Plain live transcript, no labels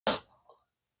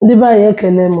Ndị be anyị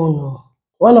ekele m unu.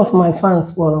 One of my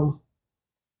fans kpọrọ m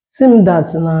sị m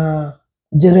that na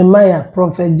Jeremiah,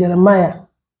 Prophet Jeremiah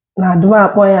na-adịba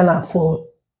akpọ ya na phone.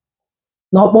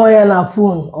 Na ọ kpọọ ya na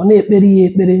phone, ọ na-ekpere ya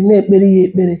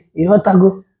ekpere,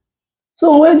 ịghọtago.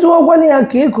 So m wee jụọkwana ya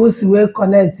ka o si wee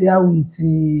connect ya with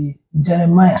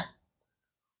Jeremiah.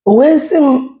 O wee sị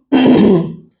m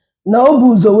na o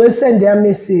bu ụzọ wee send ya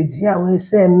message ya wee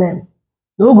sị emem.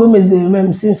 Na oge o meziri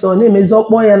emem since ọ na-emezi ọ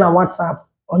kpọọ ya na WhatsApp.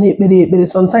 Ọ na-ekpere ekpere,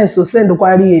 sometimes o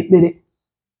sendkwara ya ekpere.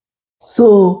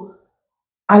 So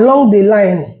along the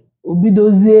line o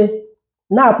bidozie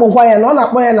na-akpọkwa ya na ọ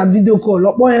na-akpọ ya na video call,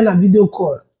 ọ kpọọ ya na video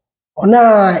call, ọ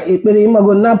na-ekpere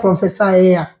ịmago na professor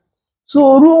ya.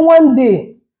 So ruo one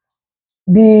day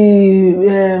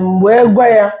wee gwa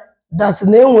ya that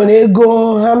na enwere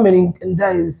ego ha mere,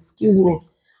 excuse me,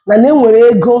 na enwere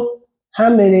ego ha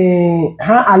mere,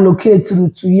 ha allocate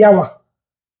to yawa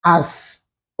as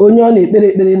onye ọ na-ekpere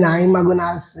ekpere na ịmago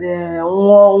na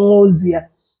nwa ozi ya,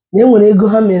 na enwere ego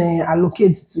ha mere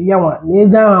allocate to yawa, na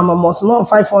ego ahụ amamos no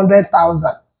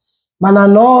 500,000, mana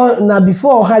na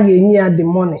before ha ga-enye ya the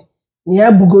money, na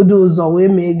ya bugodo ụzọ wee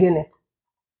mee gịnị,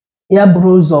 ya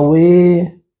buru ụzọ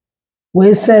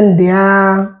wee send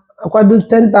ya akwado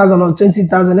 10,000 or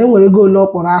 20,000. enwere ego ole ọ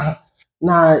kpọrọ aha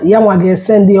na ya nwa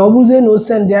ga-esend ya. Ọ bụrụzie na o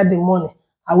send ya the money,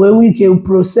 a wee nwee ike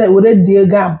process, were dị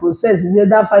ego a process is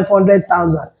that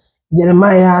 500,000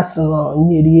 Jeremiah sị na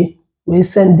nyerie, wee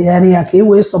send ya ka e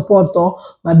wee support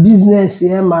ma business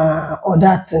ya ma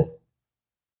other thing.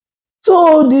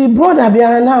 So the brother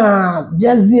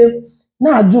bịazie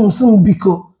na-ajụ m sị m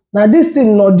biko na this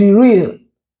thing not the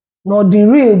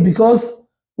real because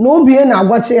na obi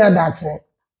na-agwacha ya that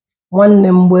nwanne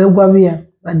m mgbe gwara ya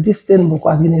na this thing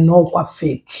bụkwa gịnị, na ọkwa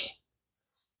fake.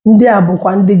 Ndị a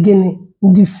bụkwa ndị gịnị,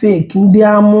 ndị fake, ndị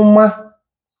amụma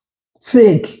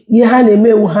fake. Ihe ha na-eme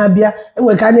ewu ha bịa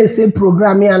enwe ka a na-ese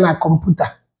program ya na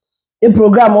kọmputa,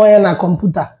 program ya na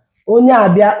kọmputa, onye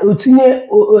abịa otinye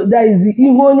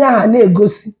ihe onye ahụ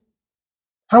na-egosi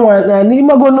ha nwere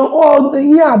n'imegonu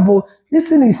ihe a bụ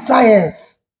this is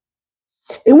science.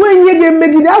 Enweghị ihe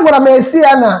ga-emegide, agwara m esi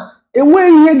ya na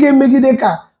enweghị ihe ga-emegide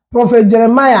ka Prophet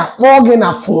Jeremiah kpọọ gị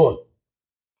na phone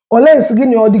unless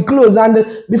gịnị ọ dị close, and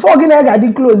before gị na ga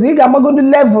dị close ị ga-amagodo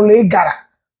level ị gara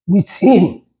with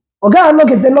him. Ọ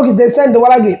gaghị nọkịta send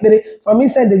wara gị ekpere from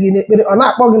send gị n'ekpere, ọ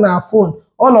na-akpọ gị na phone,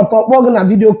 ọ nọtọ kpọọ gị na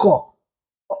video call.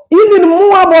 Even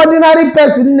mụnwa bụ ordinary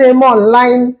person na-eme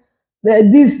online,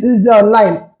 this is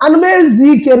online, ana m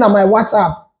ezu ike na my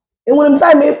WhatsApp. Enwere m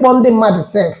time ịkpọ ndị mmadụ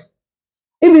sef,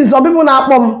 even some people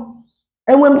na-akpọ m,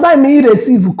 enwere m time ị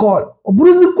receive call. Ọ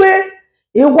bụrụzikwe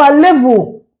ịgwa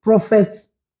level Prophet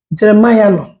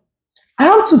Jeremiah nọ. I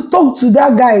have to talk to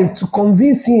that guy to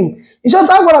convince him.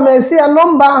 Ịchọta agwara m esi ya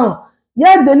nọmba ahụ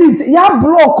ya delete, ya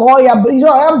block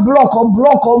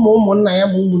ma ụmụnna ya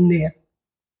ma ụmụnne ya,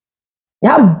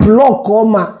 ya block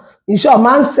ma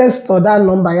ma ancestor that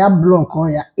number, ya block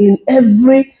ya in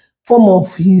every form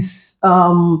of his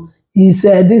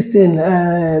this thing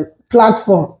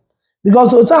platform,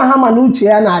 because otu ha ma na uche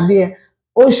ya na-adị ya,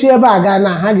 o shi ebe a ga na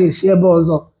ha ga-eshi ebe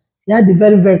ọzọ. Ya dị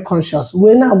very very conscious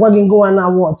wee na-agwa gị ngwa na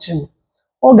watch m,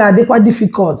 ọ ga-adịkwa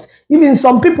difficult. Even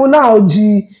some people now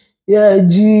ji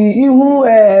ihu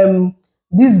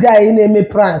this guy na-eme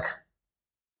prank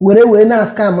wee na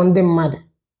scam ndị mmadụ.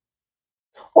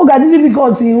 Ọ ga-adị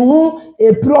difficult ihu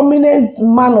a prominent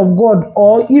man of God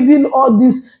or even all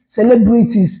these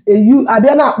celebrities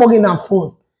abịa na-akpọ gị na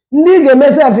phone. Ndị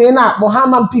ga-emesef ị na-akpọ ha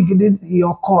ma pick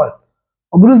your call,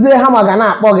 ọ bụrụzie ha ma ga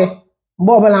na-akpọ gị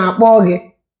mgbe ọbụla na-akpọ gị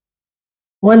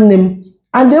nwanne m.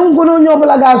 And then gwara onye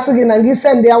ọbụla ga-asị gị na gị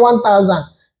send ya 1,000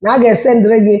 na a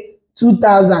ga-esendere gị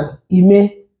 2,000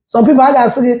 ime. Some people a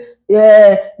ga-asị gị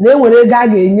na enwere ego a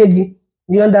ga-enye gị,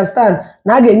 you understand,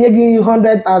 na a ga-enye gị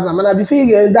 100,000, mana before ị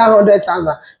ga-ede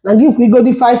 100,000 na gị kwa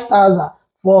igodi 5,000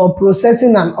 for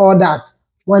processing and all that.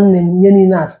 Nwanne m, ihe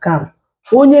niile a scam.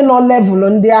 Onye nọ level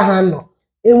ndị agha nọ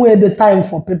enwe the time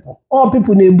for people. All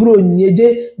people na-eburu onyinye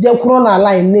je kwụrụ na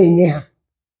line na-enye ha,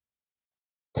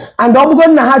 and ọ bụgo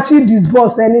na ha chi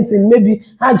disburse anything, maybe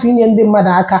ha chi inye ndị mmadụ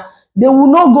aka, they will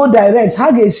not go direct.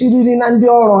 Ha ga-eshiriri na ndị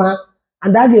ọrụ ha,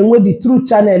 and a ga-enwe the true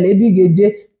channel ebe ị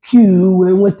ga-eje queue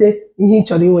wee nweta ihe ị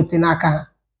chọrọ inweta n'aka ha.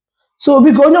 So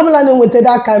biko onye ọbụla na-enweta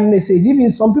that kind message,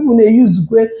 even some people na-use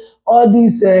all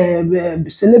these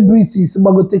celebrities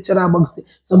gbagotechara agbagote,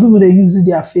 some people they use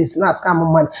their face na scam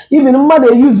mmadụ. Even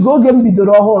mmadụ use go oge m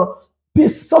bidoro ọhụrụ,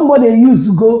 somebody use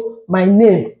go my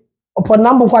name upon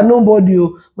number kwa nobody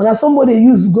o, mana somebody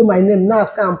use go my name na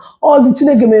scam. Ozi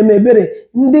Chineke meme ebere,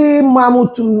 ndị mam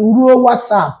ruo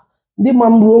WhatsApp, ndị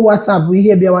mam ruo WhatsApp bụ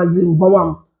ihe bịawazi gbawa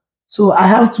m. So I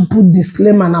have to put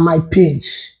disclaimer on my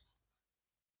page.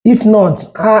 If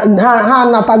not,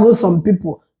 I go some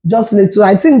people just little.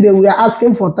 I think they were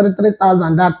asking for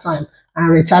 3,000 that time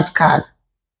and recharge card.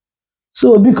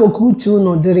 So biko kuchu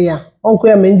no deria. Uncle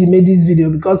ya made this video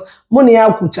because money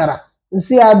ya kuchara. And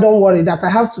see, I don't worry that I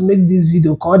have to make this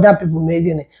video because other people made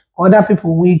it. Other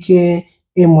people wike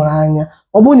emoranya.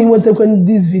 Obuni want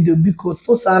this video because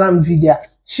to saram video.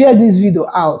 Share this video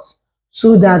out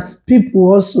so that people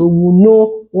also will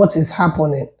know what is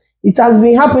happening. It has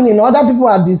been happening. Other people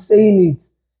have been saying it.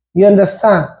 You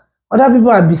understand? Other people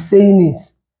have been saying it.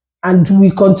 And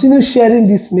we continue sharing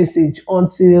this message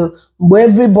until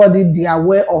everybody is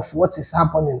aware of what is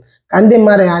happening. Kande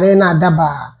mare arena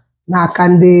daba na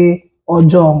kande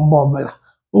ojo mbobla.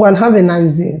 Have a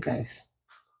nice day, guys.